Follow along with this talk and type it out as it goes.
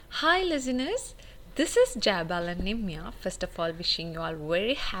Hi listeners, this is Jabal and Nimya. First of all, wishing you all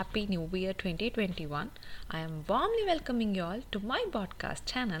very happy New Year 2021. I am warmly welcoming you all to my podcast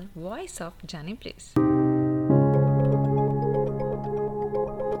channel Voice of Janibliss.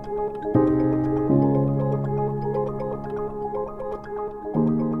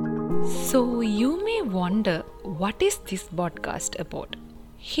 So you may wonder, what is this podcast about?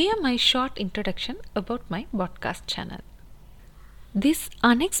 Here my short introduction about my podcast channel. This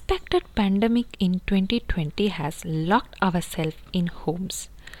unexpected pandemic in 2020 has locked ourselves in homes.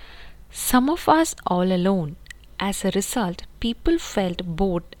 Some of us all alone. As a result, people felt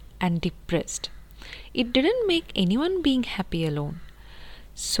bored and depressed. It didn't make anyone being happy alone.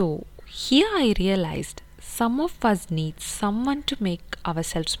 So, here I realized some of us need someone to make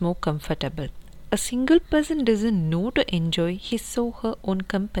ourselves more comfortable. A single person doesn't know to enjoy his or her own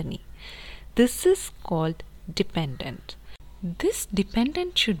company. This is called dependent. This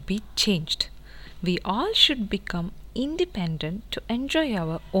dependent should be changed. We all should become independent to enjoy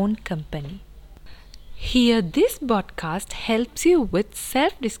our own company. Here, this podcast helps you with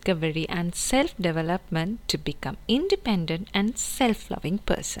self discovery and self development to become independent and self loving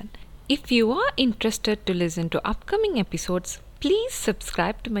person. If you are interested to listen to upcoming episodes, please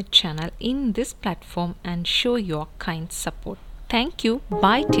subscribe to my channel in this platform and show your kind support. Thank you.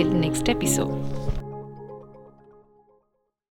 Bye till next episode.